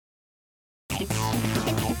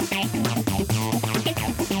Web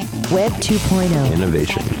 2.0.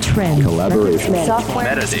 Innovation. Trend. Collaboration. Software.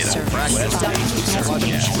 Metadata.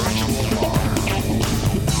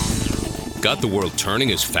 Got the world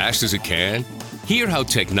turning as fast as it can? Hear how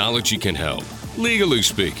technology can help, legally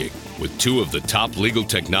speaking, with two of the top legal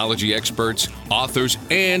technology experts, authors,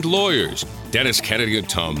 and lawyers, Kennedy and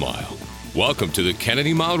Tom Mighell. Welcome to the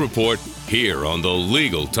Kennedy-Mighell Report here on the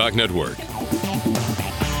Legal Talk Network.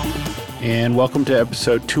 And welcome to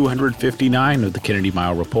episode 259 of the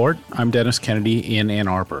Kennedy-Mighell Report. I'm Dennis Kennedy in Ann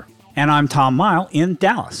Arbor. And I'm Tom Mighell in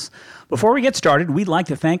Dallas. Before we get started, we'd like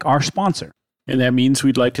to thank our sponsor. And that means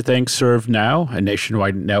we'd like to thank ServeNow, a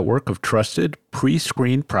nationwide network of trusted,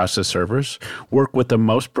 pre-screened process servers. Work with the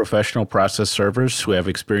most professional process servers who have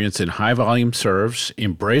experience in high-volume serves,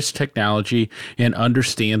 embrace technology, and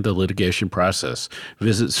understand the litigation process.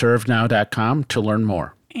 Visit ServeNow.com to learn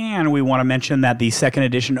more. And we want to mention that the second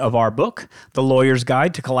edition of our book, The Lawyer's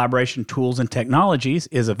Guide to Collaboration Tools and Technologies,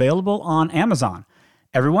 is available on Amazon.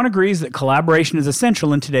 Everyone agrees that collaboration is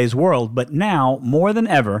essential in today's world, but now, more than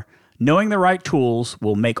ever, knowing the right tools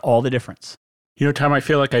will make all the difference. You know, Tom, I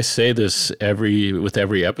feel like I say this with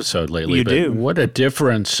every episode lately. You do. What a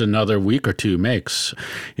difference another week or two makes.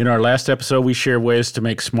 In our last episode, we shared ways to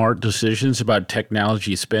make smart decisions about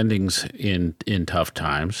technology spendings in tough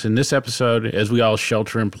times. In this episode, as we all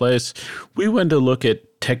shelter in place, we want to look at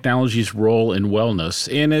technology's role in wellness,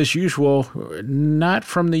 and as usual, not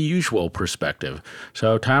from the usual perspective.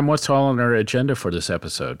 So, Tom, what's all on our agenda for this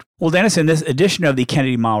episode? Well, Dennis, in this edition of the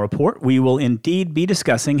Kennedy-Mighell Report, we will indeed be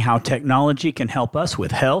discussing how technology can help us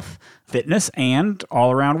with health, fitness, and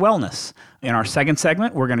all-around wellness. In our second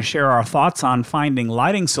segment, we're going to share our thoughts on finding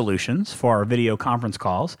lighting solutions for our video conference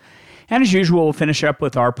calls. And as usual, we'll finish up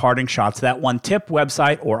with our parting shots, that one tip,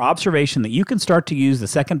 website, or observation that you can start to use the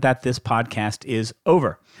second that this podcast is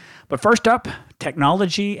over. But first up,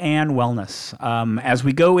 technology and wellness. As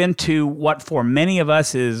we go into what for many of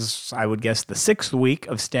us is, I would guess, the sixth week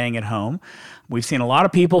of staying at home, we've seen a lot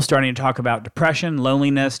of people starting to talk about depression,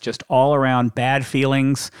 loneliness, just all around bad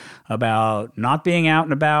feelings about not being out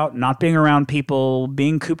and about, not being around people,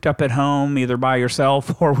 being cooped up at home, either by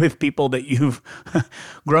yourself or with people that you've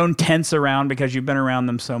grown tense around because you've been around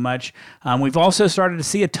them so much. We've also started to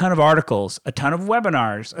see a ton of articles, a ton of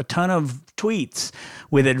webinars, a ton of tweets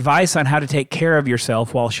with advice on how to take care of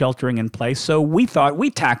yourself while sheltering in place. So we thought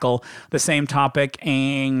we'd tackle the same topic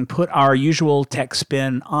and put our usual tech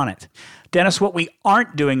spin on it. Dennis, what we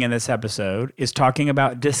aren't doing in this episode is talking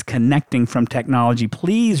about disconnecting from technology.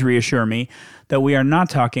 Please reassure me that we are not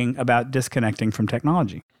talking about disconnecting from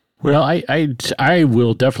technology. Well, I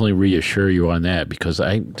will definitely reassure you on that, because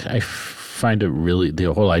I find it really,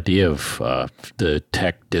 the whole idea of the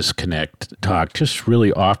tech disconnect talk just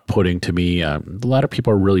really off-putting to me. A lot of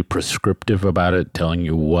people are really prescriptive about it, telling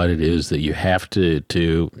you what it is that you have to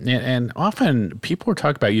do. And often people are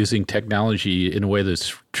talking about using technology in a way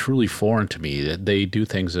that's truly foreign to me, that they do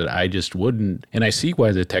things that I just wouldn't. And I see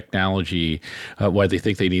why the technology, why they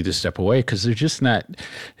think they need to step away, because they just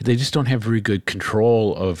don't have very good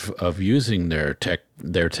control of using their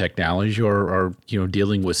technology or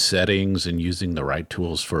dealing with settings and using the right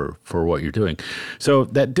tools for what you're doing. So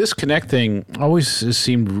that disconnect thing always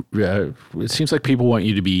seemed, it seems like people want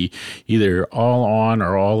you to be either all on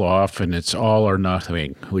or all off, and it's all or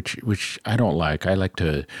nothing, which I don't like. I like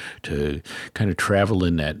to kind of travel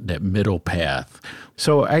in that middle path.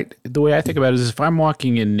 So the way I think about it is, if I'm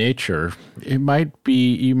walking in nature, it might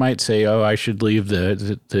be, you might say, oh, I should leave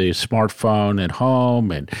the smartphone at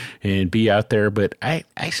home and be out there. But I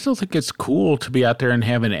still think it's cool to be out there and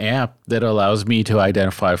have an app that allows me to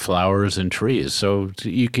identify flowers and trees. So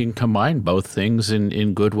you can combine both things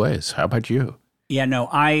in good ways. How about you? Yeah, no,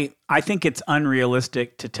 I think it's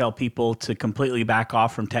unrealistic to tell people to completely back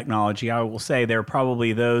off from technology. I will say there are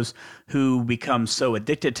probably those who become so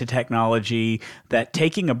addicted to technology that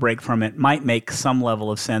taking a break from it might make some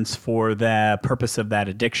level of sense for the purpose of that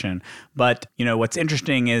addiction. But, what's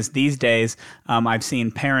interesting is these days I've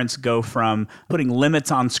seen parents go from putting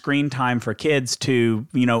limits on screen time for kids to,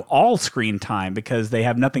 all screen time because they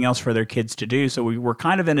have nothing else for their kids to do. So we're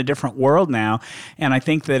kind of in a different world now. And I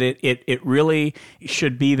think that it really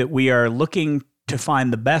should be that we are looking to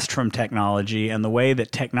find the best from technology and the way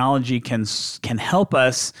that technology can help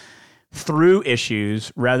us through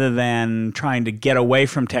issues rather than trying to get away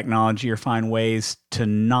from technology or find ways to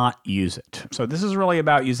not use it. So this is really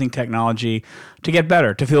about using technology to get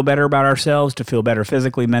better, to feel better about ourselves, to feel better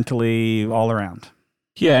physically, mentally, all around.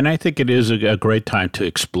 Yeah, and I think it is a great time to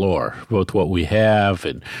explore both what we have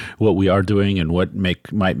and what we are doing and what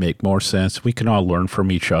might make more sense. We can all learn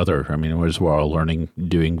from each other. I mean, we're all learning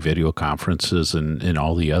doing video conferences and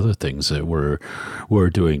all the other things that we're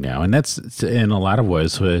doing now. And that's, in a lot of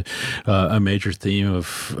ways, a major theme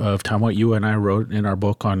of Tom, what you and I wrote in our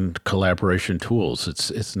book on collaboration tools.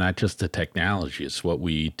 It's not just the technology. It's what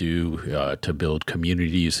we do to build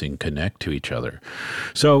communities and connect to each other.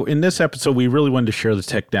 So in this episode, we really wanted to share the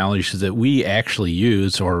technologies that we actually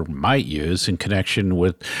use or might use in connection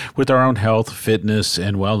with our own health, fitness,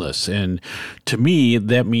 and wellness. And to me,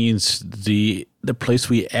 that means the place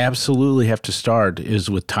we absolutely have to start is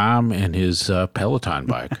with Tom and his Peloton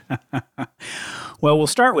bike. Well, we'll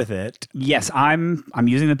start with it. Yes, I'm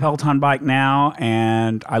using the Peloton bike now,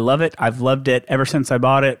 and I love it. I've loved it ever since I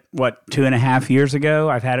bought it, 2.5 years ago?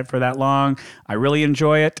 I've had it for that long. I really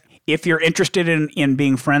enjoy it. If you're interested in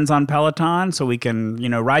being friends on Peloton, so we can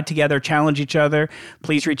ride together, challenge each other,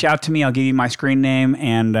 please reach out to me. I'll give you my screen name,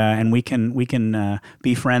 and we can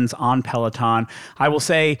be friends on Peloton. I will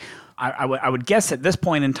say, I would guess at this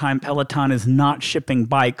point in time, Peloton is not shipping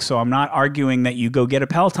bikes, so I'm not arguing that you go get a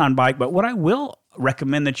Peloton bike. But what I will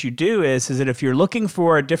recommend that you do is that if you're looking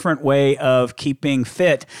for a different way of keeping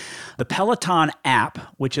fit, the Peloton app,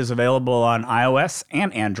 which is available on iOS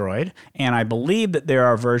and Android, and I believe that there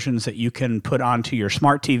are versions that you can put onto your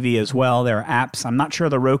smart TV as well. There are apps. I'm not sure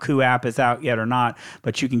the Roku app is out yet or not,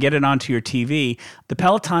 but you can get it onto your TV. The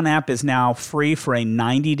Peloton app is now free for a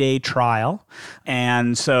 90-day trial,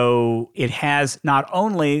 and so it has not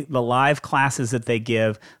only the live classes that they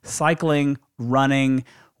give, cycling, running,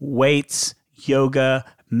 weights, yoga,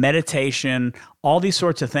 meditation, all these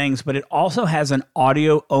sorts of things, but it also has an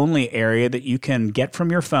audio-only area that you can get from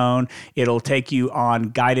your phone. It'll take you on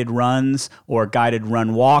guided runs or guided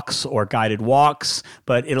run walks or guided walks,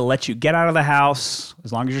 but it'll let you get out of the house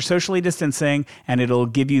as long as you're socially distancing, and it'll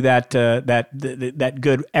give you that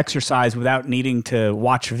good exercise without needing to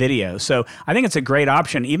watch video. So I think it's a great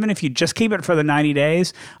option. Even if you just keep it for the 90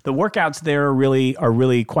 days, the workouts there are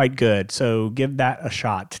really quite good. So give that a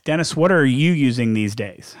shot. Dennis, what are you using these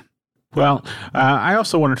days? Well, I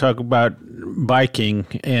also want to talk about biking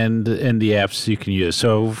and the apps you can use.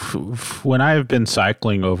 So when I've been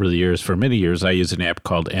cycling over the years, for many years, I use an app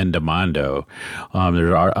called Endomondo.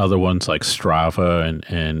 There are other ones like Strava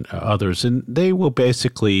and others, and they will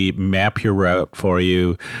basically map your route for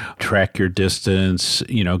you, track your distance,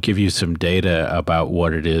 give you some data about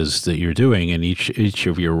what it is that you're doing in each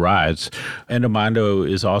of your rides. Endomondo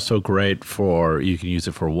is also great you can use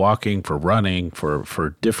it for walking, for running,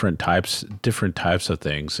 for different types of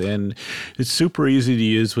things. And it's super easy to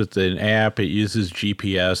use with an app. It uses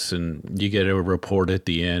GPS and you get a report at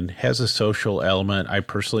the end. It has a social element. I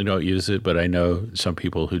personally don't use it, but I know some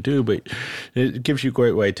people who do. But it gives you a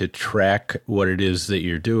great way to track what it is that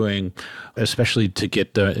you're doing, especially to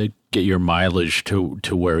get your mileage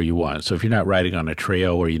to where you want. So if you're not riding on a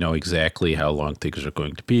trail where you know exactly how long things are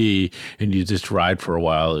going to be and you just ride for a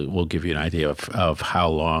while, it will give you an idea of how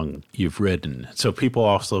long you've ridden. So people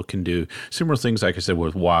also can do similar things, like I said,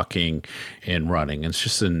 with walking and running. It's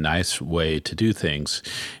just a nice way to do things.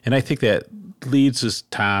 And I think that leads us,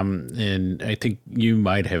 Tom, and I think you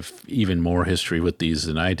might have even more history with these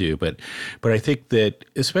than I do, but I think that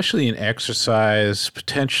especially in exercise,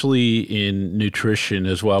 potentially in nutrition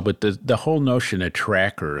as well, but the whole notion of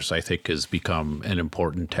trackers, I think, has become an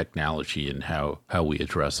important technology in how we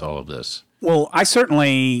address all of this. Well, I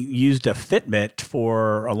certainly used a Fitbit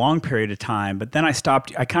for a long period of time, but then I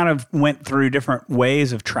stopped. I kind of went through different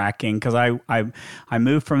ways of tracking because I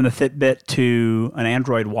moved from the Fitbit to an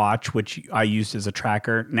Android watch, which I used as a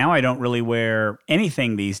tracker. Now I don't really wear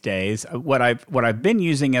anything these days. What I've been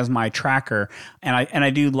using as my tracker, and I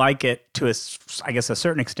do like it to a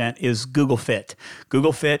certain extent, is Google Fit.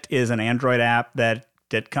 Google Fit is an Android app that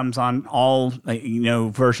comes on all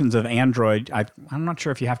versions of Android. I'm not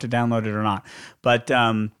sure if you have to download it or not, but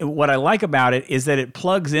what I like about it is that it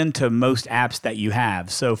plugs into most apps that you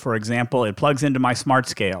have. So, for example, it plugs into my Smart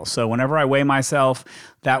Scale. So whenever I weigh myself,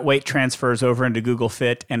 that weight transfers over into Google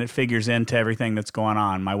Fit, and it figures into everything that's going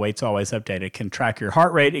on. My weight's always updated. It can track your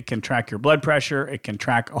heart rate. It can track your blood pressure. It can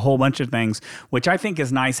track a whole bunch of things, which I think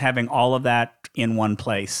is nice, having all of that in one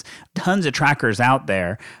place. Tons of trackers out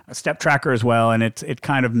there, a step tracker as well, and it it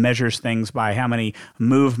kind of measures things by how many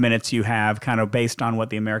move minutes you have, kind of based on what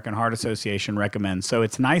the American Heart Association recommends. So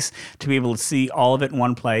it's nice to be able to see all of it in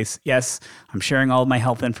one place. Yes, I'm sharing all of my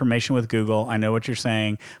health information with Google. I know what you're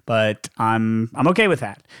saying, but I'm okay with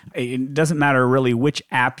that. It doesn't matter really which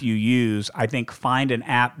app you use. I think find an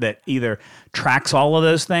app that either tracks all of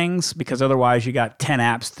those things, because otherwise you got 10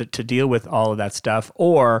 apps to deal with all of that stuff,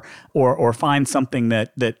 or find something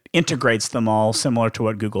that integrates them all, similar to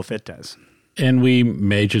what Google Fit does. And we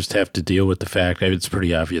may just have to deal with the fact that it's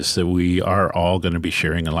pretty obvious that we are all going to be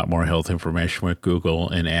sharing a lot more health information with Google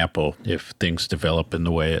and Apple if things develop in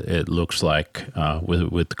the way it looks like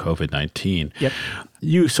with COVID-19. Yep.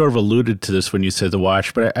 You sort of alluded to this when you said the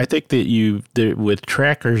watch, but I think that with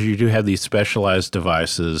trackers, you do have these specialized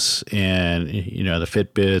devices and, the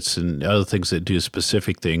Fitbits and other things that do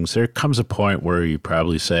specific things. There comes a point where you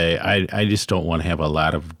probably say, I just don't want to have a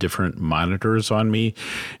lot of different monitors on me.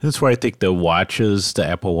 And that's why I think the watches, the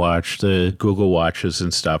Apple Watch, the Google Watches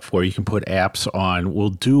and stuff, where you can put apps on, will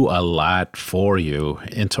do a lot for you.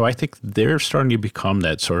 And so I think they're starting to become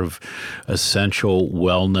that sort of essential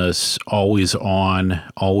wellness, always on,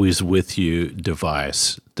 always with you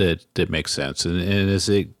device that makes sense. And as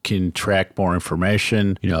it can track more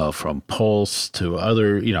information, from pulse to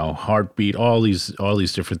other, heartbeat, all these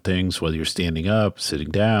different things, whether you're standing up, sitting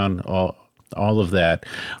down, all of that,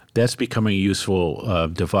 that's becoming a useful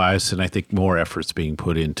device. And I think more effort's being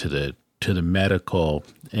put into the medical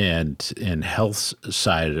and health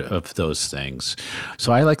side of those things.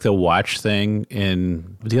 So I like the watch thing.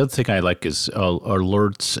 And the other thing I like is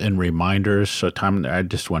alerts and reminders. So Tom, I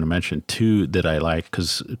just want to mention two that I like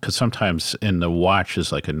because sometimes in the watch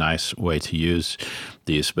is like a nice way to use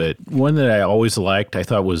these. But one that I always liked, I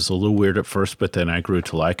thought was a little weird at first, but then I grew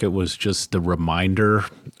to like it, was just the reminder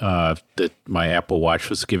that my Apple Watch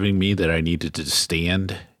was giving me that I needed to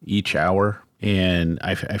stand each hour. And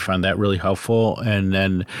I found that really helpful. And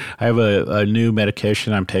then I have a new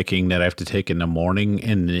medication I'm taking that I have to take in the morning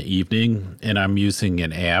and the evening. And I'm using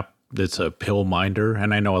an app that's a pill minder.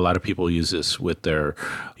 And I know a lot of people use this with their,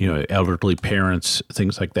 elderly parents,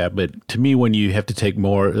 things like that. But to me, when you have to take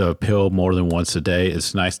a pill more than once a day,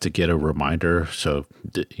 it's nice to get a reminder. So,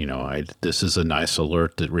 this is a nice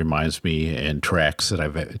alert that reminds me and tracks that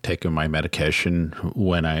I've taken my medication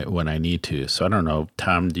when I need to. So I don't know,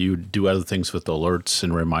 Tom, do you do other things with alerts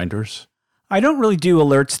and reminders? I don't really do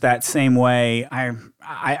alerts that same way.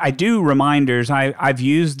 I do reminders. I've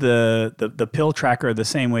used the pill tracker the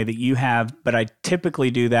same way that you have, but I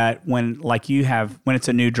typically do that when it's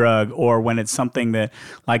a new drug, or when it's something that,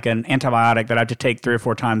 like an antibiotic that I have to take 3 or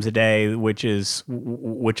 4 times a day, which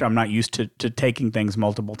I'm not used to taking things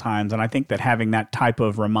multiple times. And I think that having that type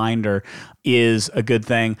of reminder is a good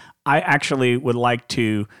thing. I actually would like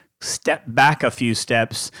to step back a few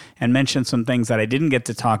steps and mention some things that I didn't get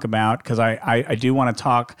to talk about, because I do want to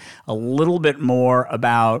talk a little bit more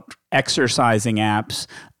about exercising apps,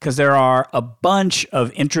 because there are a bunch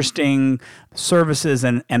of interesting services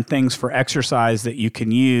and things for exercise that you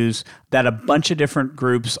can use that a bunch of different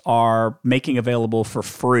groups are making available for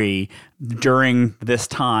free during this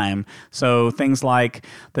time. So things like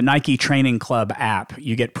the Nike Training Club app,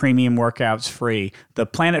 you get premium workouts free. The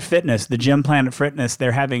Planet Fitness, the gym Planet Fitness,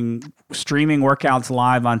 they're having streaming workouts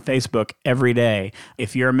live on Facebook every day.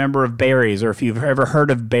 If you're a member of Barry's, or if you've ever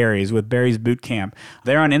heard of Barry's with Barry's Boot Camp,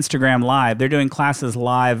 they're on Instagram Live. They're doing classes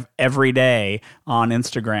live every day on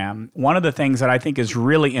Instagram. One of the things that I think is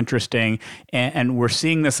really interesting, and we're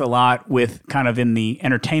seeing this a lot with kind of in the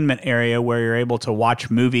entertainment area where you're able to watch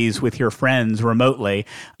movies with your friends remotely,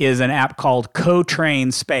 is an app called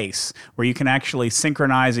Co-Train Space, where you can actually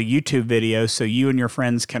synchronize a YouTube video so you and your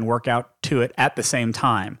friends can work out to it at the same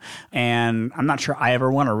time. And I'm not sure I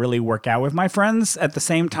ever want to really work out with my friends at the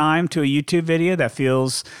same time to a YouTube video. That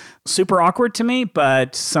feels super awkward to me,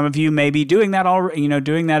 but some of you may be doing that already,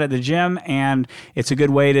 doing that at the gym, and it's a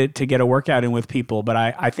good way to get a workout in with people. But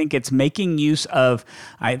I think it's making use of,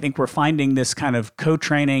 I think we're finding this kind of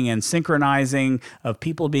co-training and synchronizing of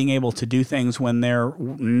people being able to do things when they're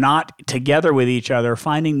not together with each other,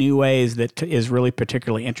 finding new ways that is really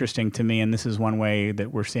particularly interesting to me. And this is one way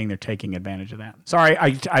that we're seeing they're taking advantage of that. Sorry,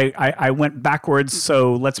 I went backwards,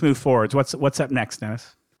 so let's move forwards. What's up next,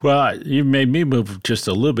 Dennis? Well, you made me move just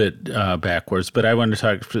a little bit backwards, but I want to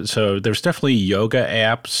talk. So there's definitely yoga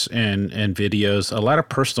apps and videos. A lot of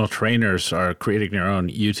personal trainers are creating their own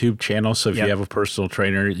YouTube channels. So if you have a personal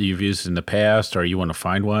trainer you've used in the past or you want to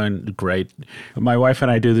find one, great. My wife and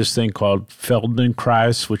I do this thing called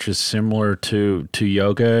Feldenkrais, which is similar to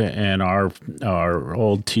yoga. And our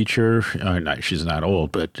old teacher, she's not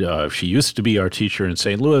old, but she used to be our teacher in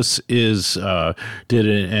St. Louis, did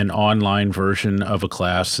an online version of a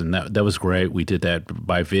class. And that was great. We did that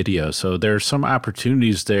by video. So there's some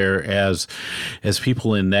opportunities there as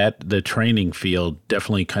people in the training field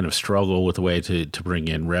definitely kind of struggle with a way to bring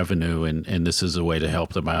in revenue. And this is a way to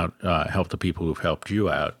help them out, help the people who've helped you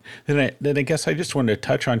out. Then I guess I just wanted to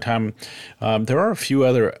touch on, Tom, there are a few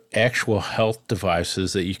other actual health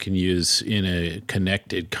devices that you can use in a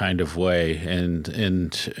connected kind of way.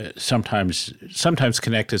 And sometimes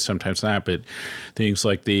connected, sometimes not, but things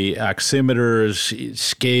like the oximeters,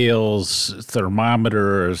 scales,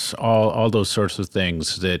 thermometers, all those sorts of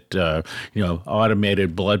things that,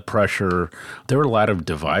 automated blood pressure. There are a lot of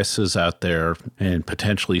devices out there and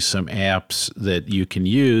potentially some apps that you can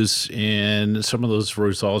use. And some of those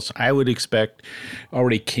results I would expect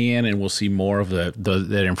already can, and we'll see more of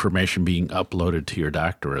that information being uploaded to your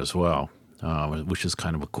doctor as well, which is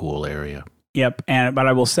kind of a cool area. Yep, but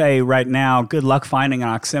I will say right now, good luck finding an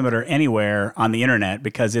oximeter anywhere on the internet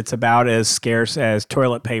because it's about as scarce as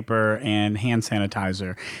toilet paper and hand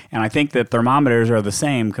sanitizer. And I think that thermometers are the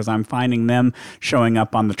same because I'm finding them showing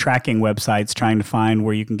up on the tracking websites trying to find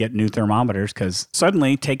where you can get new thermometers because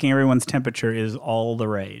suddenly taking everyone's temperature is all the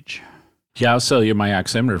rage. Yeah, I'll sell you my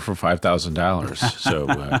oximeter for $5,000.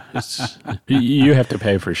 So you have to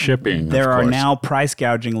pay for shipping. There are now price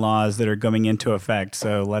gouging laws that are going into effect.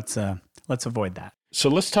 So let's avoid that. So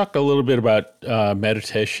let's talk a little bit about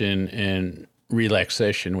meditation and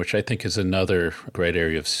relaxation, which I think is another great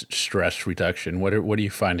area of stress reduction. What are you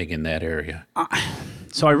finding in that area?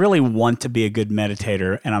 So I really want to be a good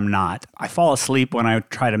meditator, and I'm not. I fall asleep when I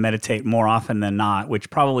try to meditate more often than not, which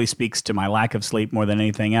probably speaks to my lack of sleep more than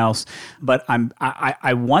anything else. But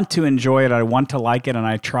I want to enjoy it, I want to like it, and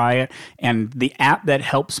I try it. And the app that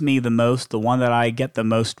helps me the most, the one that I get the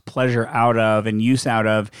most pleasure out of and use out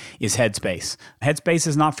of, is Headspace. Headspace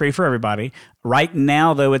is not free for everybody. Right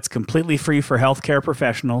now, though, it's completely free for healthcare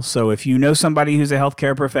professionals. So if you know somebody who's a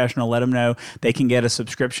healthcare professional, let them know they can get a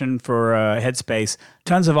subscription for Headspace.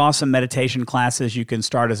 Tons of awesome meditation classes. You can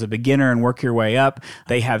start as a beginner and work your way up.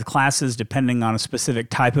 They have classes depending on a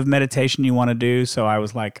specific type of meditation you want to do. So I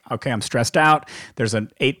was like, okay, I'm stressed out. There's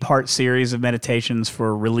an 8-part series of meditations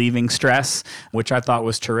for relieving stress, which I thought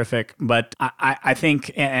was terrific. But I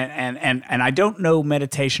think, and I don't know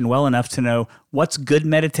meditation well enough to know what's good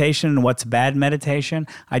meditation and what's bad meditation.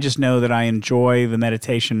 I just know that I enjoy the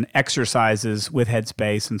meditation exercises with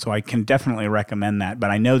Headspace, and so I can definitely recommend that. But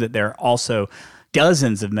I know that there are also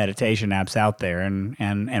dozens of meditation apps out there,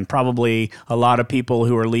 and probably a lot of people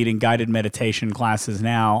who are leading guided meditation classes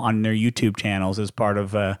now on their YouTube channels as part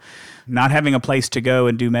of not having a place to go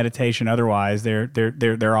and do meditation otherwise.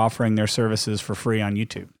 They're offering their services for free on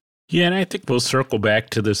YouTube. Yeah, and I think we'll circle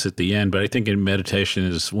back to this at the end, but I think in meditation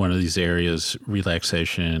is one of these areas,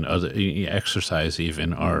 relaxation, other exercise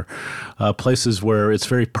even, are places where it's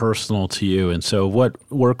very personal to you. And so what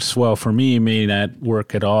works well for me may not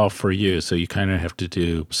work at all for you. So you kind of have to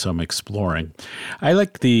do some exploring. I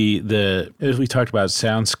like the as we talked about,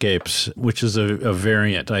 soundscapes, which is a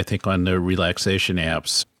variant, I think, on the relaxation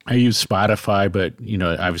apps. I use Spotify, but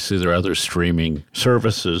obviously there are other streaming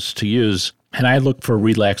services to use. And I look for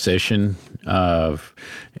relaxation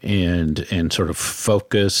and sort of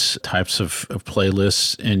focus types of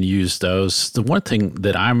playlists and use those. The one thing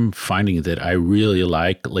that I'm finding that I really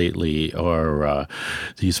like lately are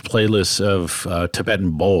these playlists of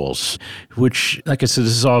Tibetan bowls, which, like I said,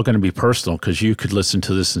 this is all going to be personal because you could listen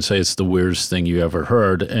to this and say it's the weirdest thing you ever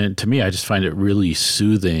heard. And to me, I just find it really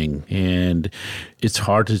soothing. And it's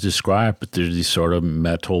hard to describe, but they're these sort of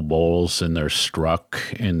metal bowls and they're struck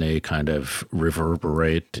and they kind of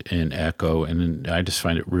reverberate and echo. And I just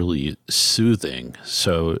find it really soothing.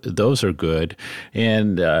 So those are good.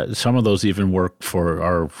 And some of those even work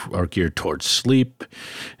are geared towards sleep.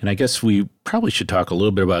 And I guess we probably should talk a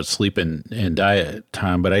little bit about sleep and diet,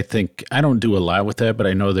 Tom, but I think I don't do a lot with that, but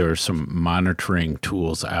I know there are some monitoring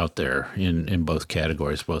tools out there in both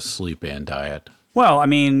categories, both sleep and diet. Well, I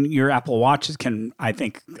mean, your Apple Watches can, I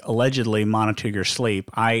think, allegedly monitor your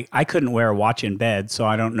sleep. I couldn't wear a watch in bed, so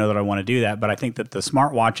I don't know that I want to do that. But I think that the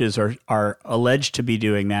smartwatches are alleged to be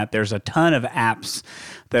doing that. There's a ton of apps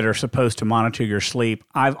that are supposed to monitor your sleep.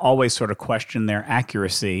 I've always sort of questioned their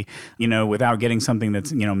accuracy, without getting something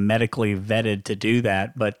that's, medically vetted to do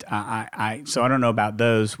that. But so I don't know about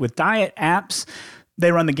those. With diet apps,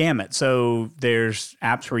 they run the gamut. So there's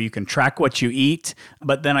apps where you can track what you eat,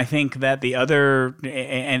 but then I think that the other,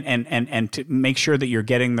 and to make sure that you're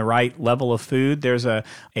getting the right level of food, there's a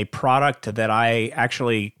product that I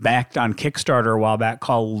actually backed on Kickstarter a while back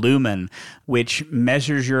called Lumen, which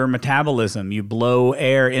measures your metabolism. You blow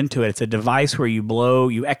air into it. It's a device where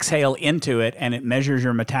you exhale into it, and it measures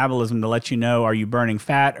your metabolism to let you know, are you burning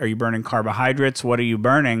fat? Are you burning carbohydrates? What are you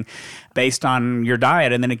burning based on your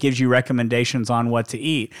diet? And then it gives you recommendations on what to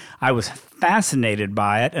eat. I was fascinated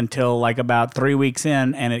by it until like about 3 weeks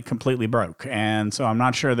in, and it completely broke. And so I'm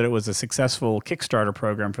not sure that it was a successful Kickstarter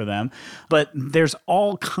program for them. But there's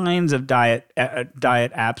all kinds of diet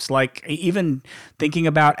apps, like even thinking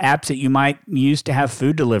about apps that you might use to have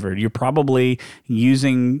food delivered. You're probably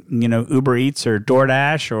using, Uber Eats or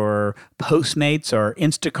DoorDash or Postmates or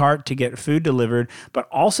Instacart to get food delivered. But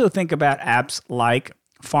also think about apps like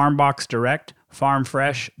FarmBox Direct, Farm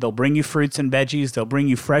Fresh. They'll bring you fruits and veggies. They'll bring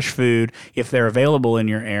you fresh food if they're available in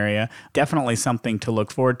your area. Definitely something to look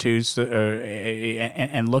forward to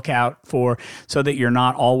and look out for, so that you're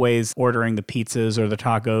not always ordering the pizzas or the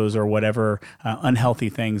tacos or whatever unhealthy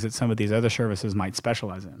things that some of these other services might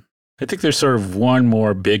specialize in. I think there's sort of one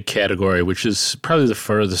more big category, which is probably the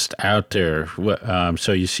furthest out there.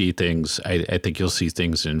 So you see things, I think you'll see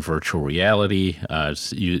things in virtual reality,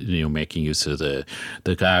 making use of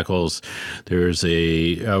the goggles. There's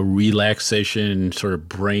a relaxation, sort of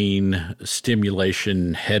brain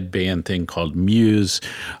stimulation headband thing called Muse,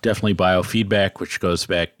 definitely biofeedback, which goes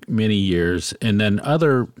back many years. And then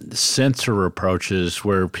other sensor approaches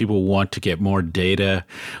where people want to get more data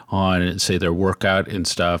on, say, their workout and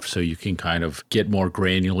stuff. So you can kind of get more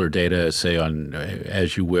granular data, say, on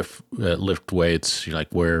as you lift weights, like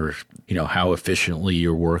where, how efficiently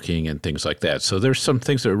you're working and things like that. So there's some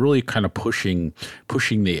things that are really kind of pushing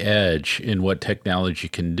the edge in what technology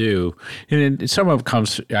can do. And some of it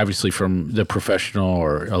comes obviously from the professional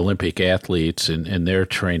or Olympic athletes and their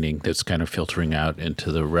training that's kind of filtering out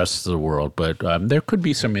into the rest of the world. But there could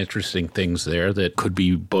be some interesting things there that could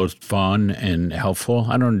be both fun and helpful.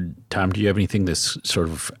 I don't know, Tom, do you have anything that's sort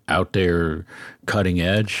of out there, cutting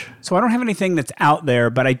edge? So I don't have anything that's out there,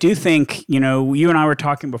 but I do think, you and I were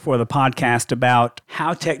talking before the podcast about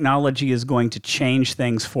how technology is going to change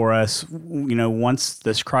things for us, once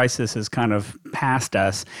this crisis is kind of past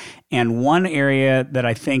us. And one area that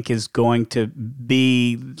I think is going to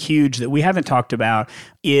be huge that we haven't talked about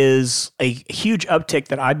is a huge uptick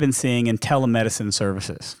that I've been seeing in telemedicine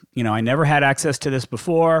services. I never had access to this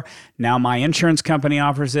before. Now my insurance company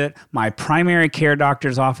offers it. My primary care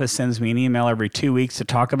doctor's office sends me an email every 2 weeks to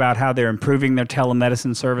talk about how they're improving their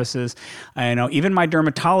telemedicine services. I know even my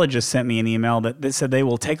dermatologist sent me an email that said they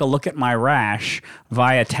will take a look at my rash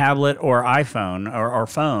via tablet or iPhone or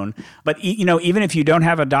phone. But even if you don't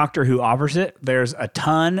have a doctor who offers it, there's a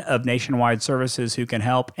ton of nationwide services who can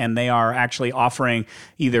help, and they are actually offering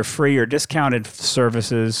either free or discounted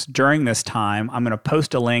services during this time. I'm going to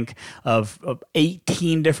post a link of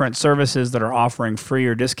 18 different services that are offering free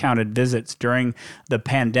or discounted visits during the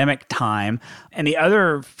pandemic time. And the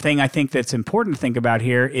other thing I think that's important to think about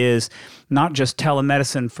here is not just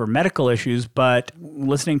telemedicine for medical issues, but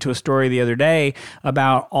listening to a story the other day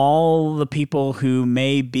about all the people who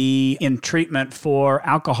may be in treatment for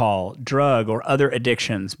alcohol, drug, or other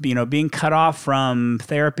addictions. Being cut off from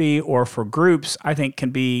therapy or for groups, I think,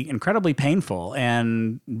 can be incredibly painful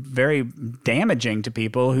and very damaging to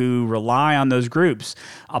people who rely on those groups.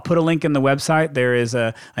 I'll put a link in the website. There is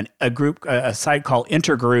a site called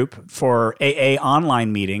Intergroup for AA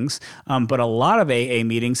online meetings, but a lot of AA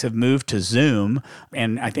meetings have moved to Zoom,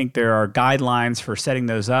 and I think there are guidelines for setting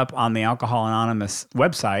those up on the Alcohol Anonymous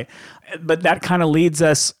website. But that kind of leads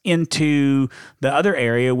us into the other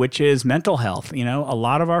area, which is mental health. A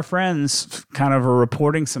lot of our friends kind of are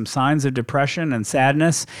reporting some signs of depression and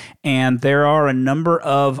sadness, and there are a number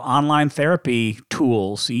of online therapy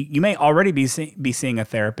tools. You may already be seeing a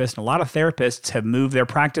therapist, and a lot of therapists have moved their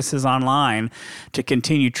practices online to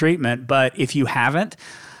continue treatment. But if you haven't,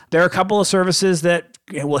 there are a couple of services that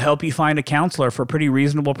will help you find a counselor for pretty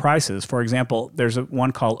reasonable prices. For example, there's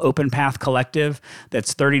one called Open Path Collective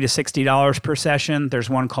that's $30 to $60 per session. There's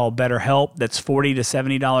one called BetterHelp that's $40 to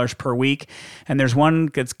 $70 per week. And there's one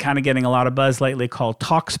that's kind of getting a lot of buzz lately called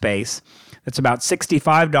Talkspace that's about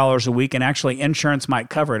 $65 a week, and actually insurance might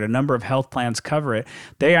cover it. A number of health plans cover it.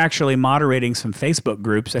 They're actually moderating some Facebook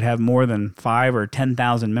groups that have more than 5,000 or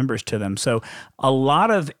 10,000 members to them. So a lot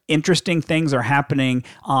of interesting things are happening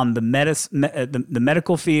on the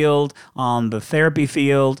medical field, on the therapy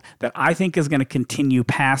field, that I think is going to continue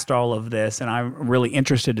past all of this. And I'm really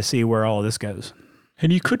interested to see where all of this goes.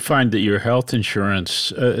 And you could find that your health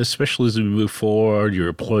insurance, especially as we move forward, your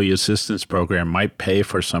employee assistance program might pay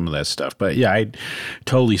for some of that stuff. But yeah, I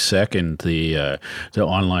totally second the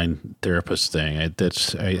online therapist thing. I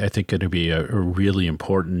think going to be a really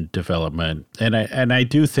important development. And I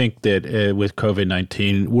do think that with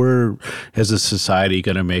COVID-19, we're as a society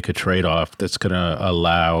going to make a trade-off that's going to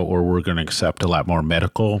allow, or we're going to accept a lot more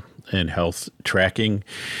medical and health tracking,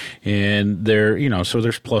 and so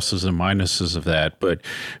there's pluses and minuses of that. But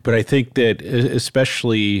I think that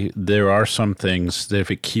especially there are some things that if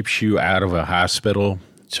it keeps you out of a hospital,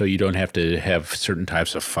 so you don't have to have certain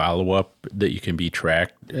types of follow-up that you can be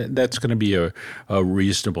tracked, that's going to be a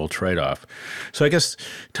reasonable trade-off. So I guess,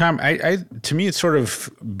 Tom, to me, it sort of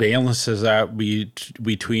balances out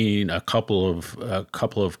between a couple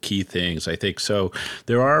of key things, I think. So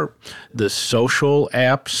there are the social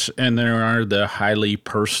apps and there are the highly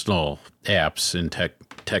personal apps and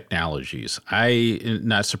technologies.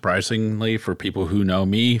 Not surprisingly for people who know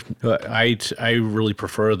me, I really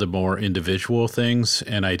prefer the more individual things,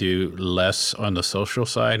 and I do less on the social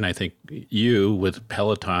side. And I think you with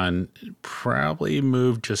Peloton probably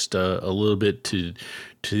moved just a little bit to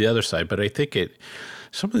the other side. But I think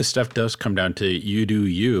some of this stuff does come down to you do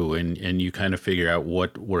you, and you kind of figure out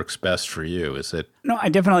what works best for you. Is it? No, I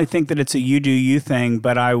definitely think that it's a you do you thing,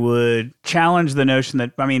 but I would challenge the notion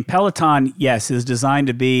that, Peloton, yes, is designed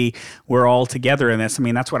to be we're all together in this.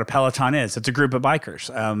 That's what a Peloton is. It's a group of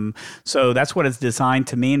bikers. So that's what it's designed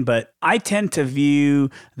to mean. But I tend to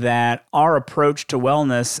view that our approach to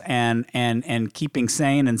wellness and keeping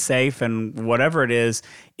sane and safe and whatever it is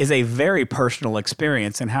a very personal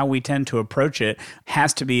experience, and how we tend to approach it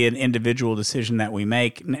has to be an individual decision that we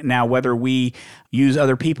make. Now, whether we use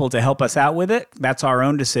other people to help us out with it, that's our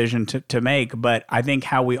own decision to make. But I think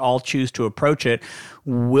how we all choose to approach it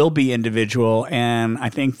will be individual. And I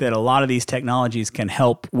think that a lot of these technologies can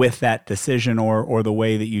help with that decision or the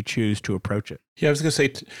way that you choose to approach it. Yeah, I was going to say,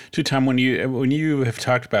 too, Tom, when you have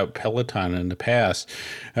talked about Peloton in the past,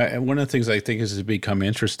 one of the things I think has become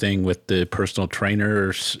interesting with the personal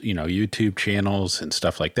trainers, YouTube channels and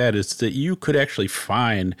stuff like that, is that you could actually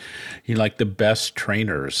find, like the best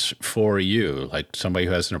trainers for you, like somebody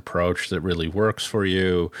who has an approach that really works for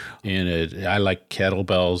you. And I like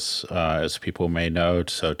kettlebells, as people may know,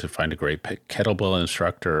 so to find a great kettlebell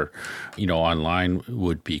instructor, online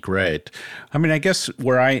would be great. I guess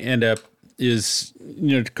where I end up is,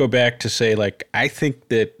 to go back to say, like, I think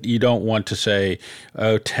that you don't want to say,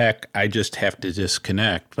 oh, tech, I just have to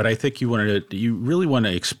disconnect. But I think you really want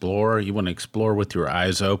to explore. You want to explore with your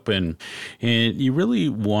eyes open. And you really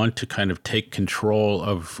want to kind of take control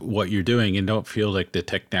of what you're doing and don't feel like the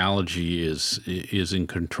technology is in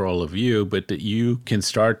control of you, but that you can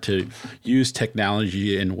start to use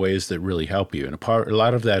technology in ways that really help you. And a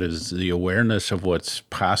lot of that is the awareness of what's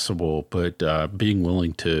possible, but being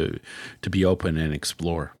willing to be open and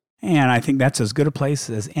explore. And I think that's as good a place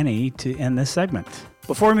as any to end this segment.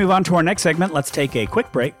 Before we move on to our next segment, let's take a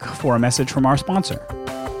quick break for a message from our sponsor.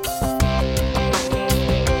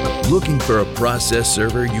 Looking for a process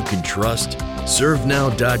server you can trust?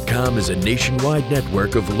 ServeNow.com is a nationwide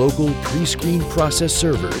network of local pre-screened process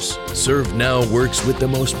servers. ServeNow works with the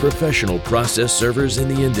most professional process servers in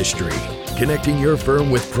the industry, connecting your firm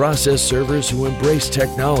with process servers who embrace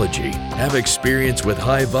technology, have experience with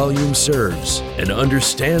high-volume serves, and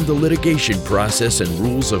understand the litigation process and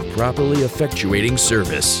rules of properly effectuating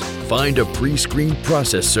service. Find a pre-screened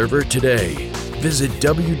process server today. Visit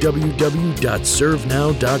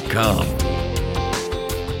www.servenow.com.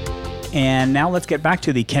 And now let's get back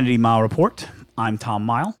to the Kennedy-Mighell Report. I'm Tom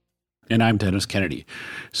Mighell. And I'm Dennis Kennedy.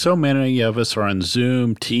 So many of us are on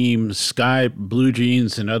Zoom, Teams, Skype, Blue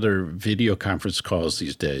Jeans, and other video conference calls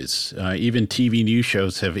these days. Even TV news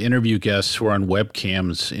shows have interview guests who are on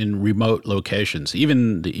webcams in remote locations.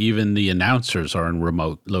 Even the announcers are in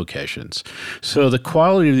remote locations. So the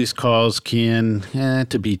quality of these calls can,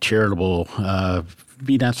 to be charitable,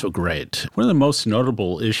 be not so great. One of the most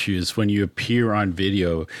notable issues when you appear on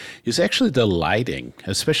video is actually the lighting,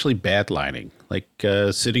 especially bad lighting. Like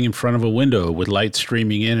sitting in front of a window with light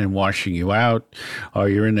streaming in and washing you out, or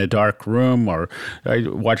you're in a dark room, or I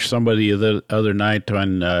watched somebody the other night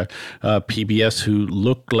on PBS who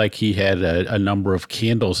looked like he had a number of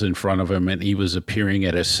candles in front of him, and he was appearing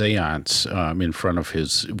at a seance in front of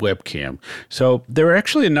his webcam. So there are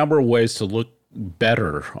actually a number of ways to look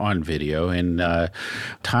better on video, and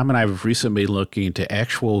Tom and I have recently been looking into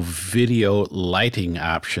actual video lighting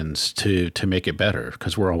options to make it better,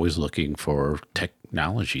 because we're always looking for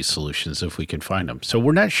technology solutions if we can find them. So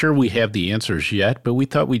we're not sure we have the answers yet, but we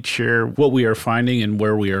thought we'd share what we are finding and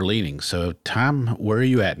where we are leaning. So Tom, where are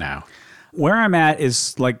you at now? Where I'm at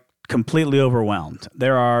is like completely overwhelmed.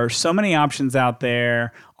 There are so many options out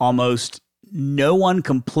there, almost no one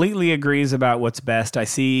completely agrees about what's best. I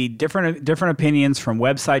see different opinions from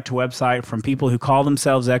website to website, from people who call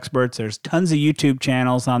themselves experts. There's tons of YouTube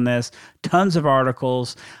channels on this, tons of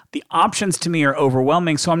articles. The options to me are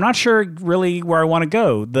overwhelming, so I'm not sure really where I want to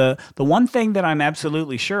go. The one thing that I'm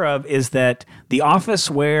absolutely sure of is that the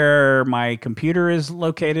office where my computer is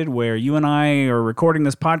located, where you and I are recording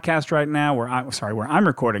this podcast right now, where I'm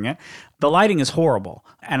recording it, the lighting is horrible.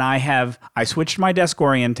 And I switched my desk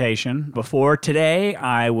orientation. Before today,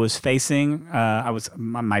 I was facing,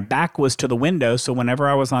 my back was to the window, so whenever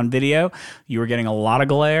I was on video, you were getting a lot of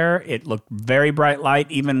glare. It looked very bright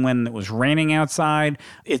light, even when it was raining outside.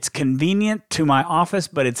 It's convenient to my office,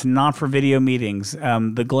 but it's not for video meetings.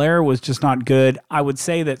 The glare was just not good. I would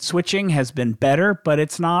say that switching has been better, but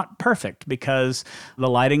it's not perfect because the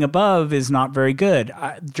lighting above is not very good.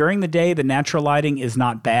 During the day, the natural lighting is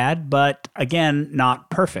not bad, but again, not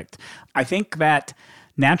perfect. I think that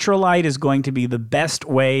natural light is going to be the best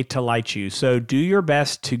way to light you. So do your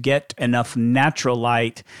best to get enough natural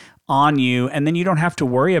light on you, and then you don't have to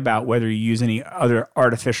worry about whether you use any other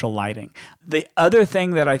artificial lighting. The other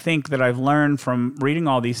thing that I think that I've learned from reading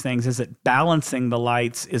all these things is that balancing the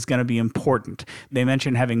lights is going to be important. They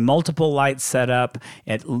mentioned having multiple lights set up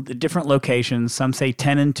at different locations. Some say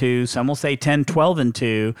 10 and 2. Some will say 10, 12 and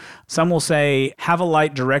 2. Some will say have a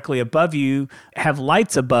light directly above you, have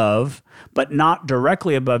lights above, but not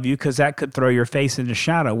directly above you because that could throw your face into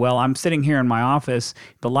shadow. Well, I'm sitting here in my office.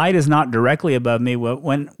 The light is not directly above me.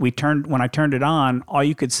 When I turned it on, all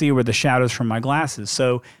you could see were the shadows from my glasses.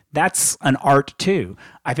 So that's an art too.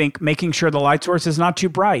 I think making sure the light source is not too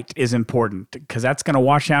bright is important because that's going to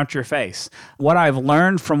wash out your face. What I've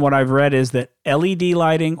learned from what I've read is that LED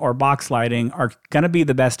lighting or box lighting are going to be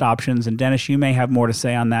the best options. And Dennis, you may have more to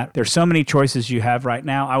say on that. There's so many choices you have right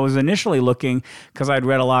now. I was initially looking, because I'd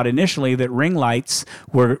read a lot initially, that ring lights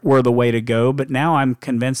were the way to go. But now I'm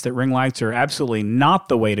convinced that ring lights are absolutely not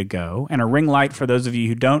the way to go. And a ring light, for those of you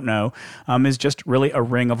who don't know, is just really a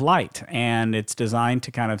ring of light. And it's designed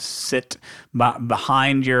to kind of sit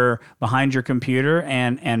behind your computer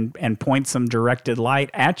and point some directed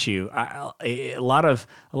light at you. A lot of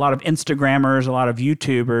Instagrammers, a lot of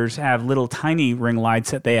YouTubers have little tiny ring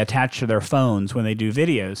lights that they attach to their phones when they do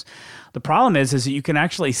videos. The problem is that you can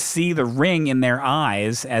actually see the ring in their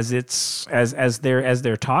eyes as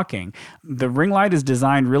they're talking. The ring light is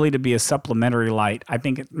designed really to be a supplementary light. I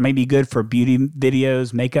think it may be good for beauty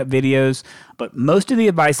videos, makeup videos, but most of the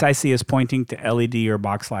advice I see is pointing to LED or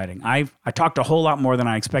box lighting. I talked a whole lot more than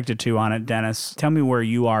I expected to on it, Dennis. Tell me where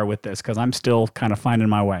you are with this, because I'm still kind of finding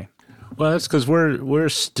my way. Well, that's because we're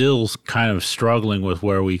still kind of struggling with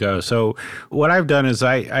where we go. So what I've done is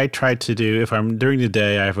I try to do, if I'm during the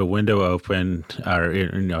day, I have a window open or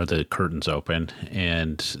the curtains open,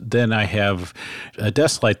 and then I have a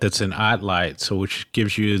desk light that's an odd light, so which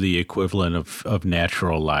gives you the equivalent of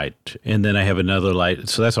natural light. And then I have another light,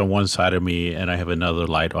 so that's on one side of me, and I have another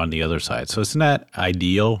light on the other side. So it's not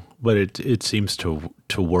ideal, but it seems to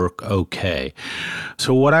work okay.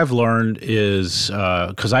 So what I've learned is,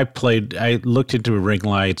 because I looked into ring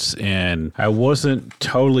lights and I wasn't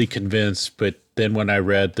totally convinced, but then when I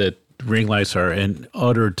read that ring lights are an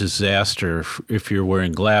utter disaster if you're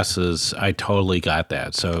wearing glasses, I totally got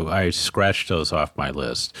that. So I scratched those off my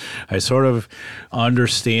list. I sort of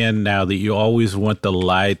understand now that you always want the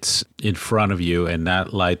lights in front of you and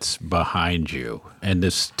not lights behind you. And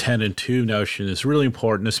this 10 and 2 notion is really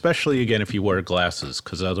important, especially, again, if you wear glasses,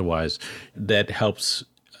 because otherwise that helps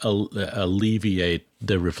alleviate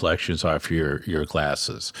the reflections off your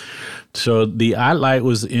glasses. So the odd light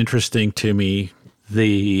was interesting to me.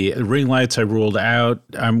 The ring lights I ruled out.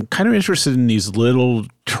 I'm kind of interested in these little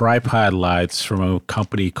tripod lights from a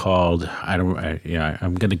company called, I'm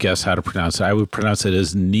going to guess how to pronounce it. I would pronounce it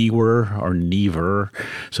as Neewer or Neewer.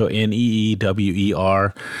 So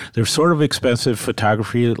Neewer. They're sort of expensive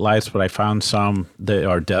photography lights, but I found some that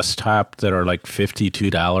are desktop that are like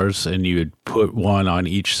 $52, and you would put one on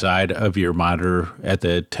each side of your monitor at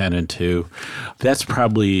the 10:2. That's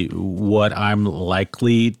probably what I'm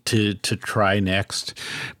likely to try next.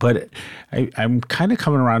 But I'm kind of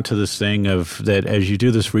coming around to this thing of that as you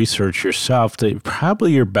do this research yourself, that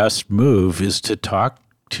probably your best move is to talk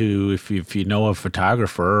to, if you know a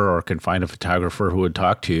photographer or can find a photographer who would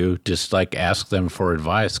talk to you, just like ask them for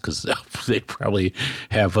advice, because they probably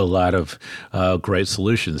have a lot of great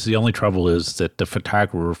solutions. The only trouble is that the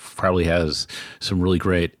photographer probably has some really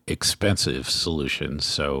great expensive solutions.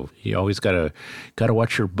 So you always gotta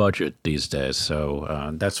watch your budget these days.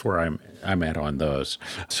 So that's where I'm at on those.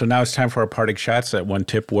 So now it's time for our parting shots. That one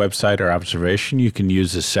tip, website, or observation you can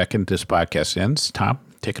use the second this podcast ends. Tom,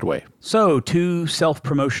 take it away. So, 2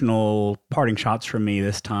 self-promotional parting shots from me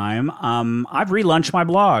this time. I've relaunched my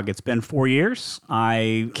blog. It's been 4 years.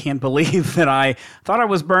 I can't believe that I thought I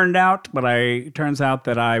was burned out, but it turns out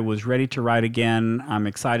that I was ready to write again. I'm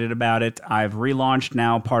excited about it. I've relaunched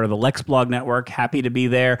now, part of the Lex Blog Network. Happy to be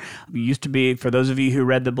there. It used to be, for those of you who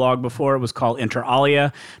read the blog before, it was called Inter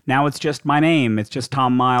Alia. Now it's just my name. It's just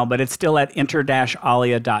Tom Mighell, but it's still at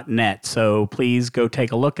inter-alia.net. So please go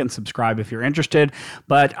take a look and subscribe if you're interested.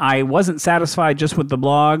 But I wasn't satisfied just with the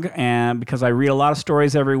blog, and because I read a lot of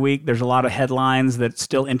stories every week, there's a lot of headlines that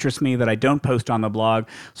still interest me that I don't post on the blog.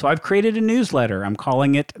 So I've created a newsletter. I'm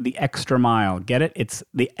calling it The Extra Mile. Get it? It's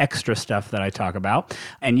the extra stuff that I talk about.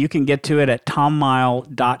 And you can get to it at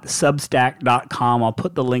tommighell.substack.com. I'll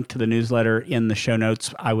put the link to the newsletter in the show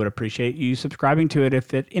notes. I would appreciate you subscribing to it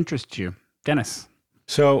if it interests you. Dennis.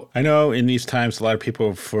 So I know in these times, a lot of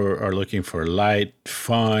people are looking for light,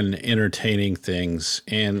 fun, entertaining things.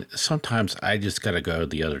 And sometimes I just got to go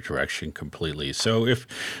the other direction completely. So if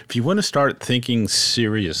you want to start thinking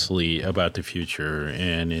seriously about the future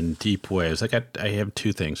and in deep ways, I have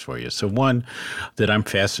 2 things for you. So one that I'm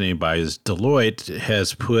fascinated by is Deloitte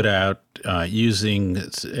has put out involving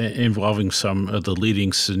some of the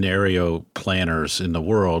leading scenario planners in the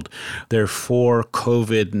world, there are 4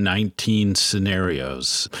 COVID-19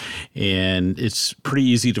 scenarios. And it's pretty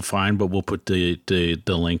easy to find, but we'll put the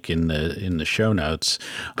link in the show notes.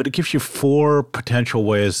 But it gives you 4 potential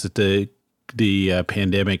ways that the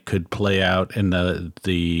pandemic could play out, and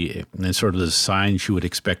the sort of the signs you would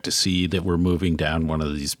expect to see that we're moving down one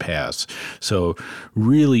of these paths. So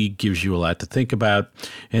really gives you a lot to think about.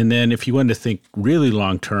 And then if you want to think really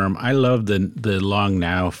long term, I love the Long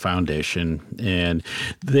Now Foundation, and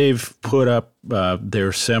they've put up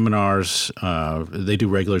their seminars. They do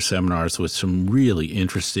regular seminars with some really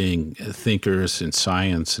interesting thinkers in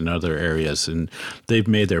science and other areas, and they've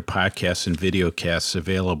made their podcasts and videocasts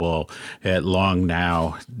available at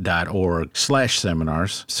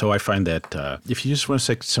longnow.org/seminars. So I find that if you just want to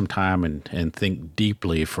take some time and think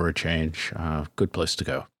deeply for a change, good place to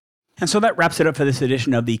go. And so that wraps it up for this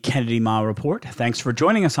edition of the Kennedy-Mighell Report. Thanks for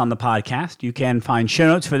joining us on the podcast. You can find show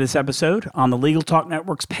notes for this episode on the Legal Talk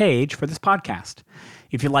Network's page for this podcast.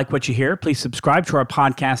 If you like what you hear, please subscribe to our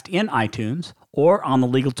podcast in iTunes or on the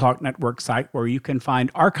Legal Talk Network site, where you can find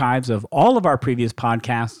archives of all of our previous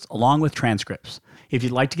podcasts along with transcripts. If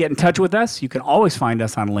you'd like to get in touch with us, you can always find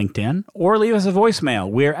us on LinkedIn or leave us a voicemail.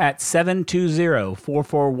 We're at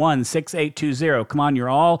 720-441-6820. Come on, you're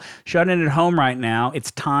all shut in at home right now.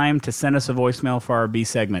 It's time to send us a voicemail for our B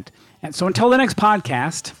segment. And so until the next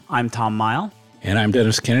podcast, I'm Tom Mighell. And I'm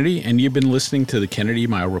Dennis Kennedy, and you've been listening to the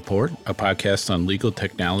Kennedy-Mighell Report, a podcast on legal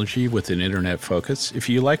technology with an internet focus. If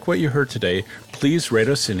you like what you heard today, please rate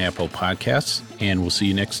us in Apple Podcasts, and we'll see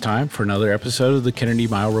you next time for another episode of the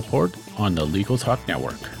Kennedy-Mighell Report on the Legal Talk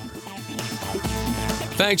Network.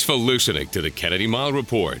 Thanks for listening to the Kennedy-Mighell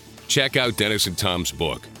Report. Check out Dennis and Tom's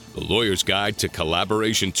book, The Lawyer's Guide to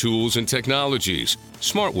Collaboration Tools and Technologies,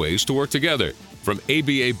 Smart Ways to Work Together, from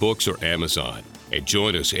ABA Books or Amazon. And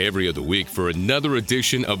join us every other week for another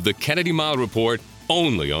edition of the Kennedy-Mighell Report,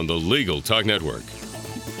 only on the Legal Talk Network.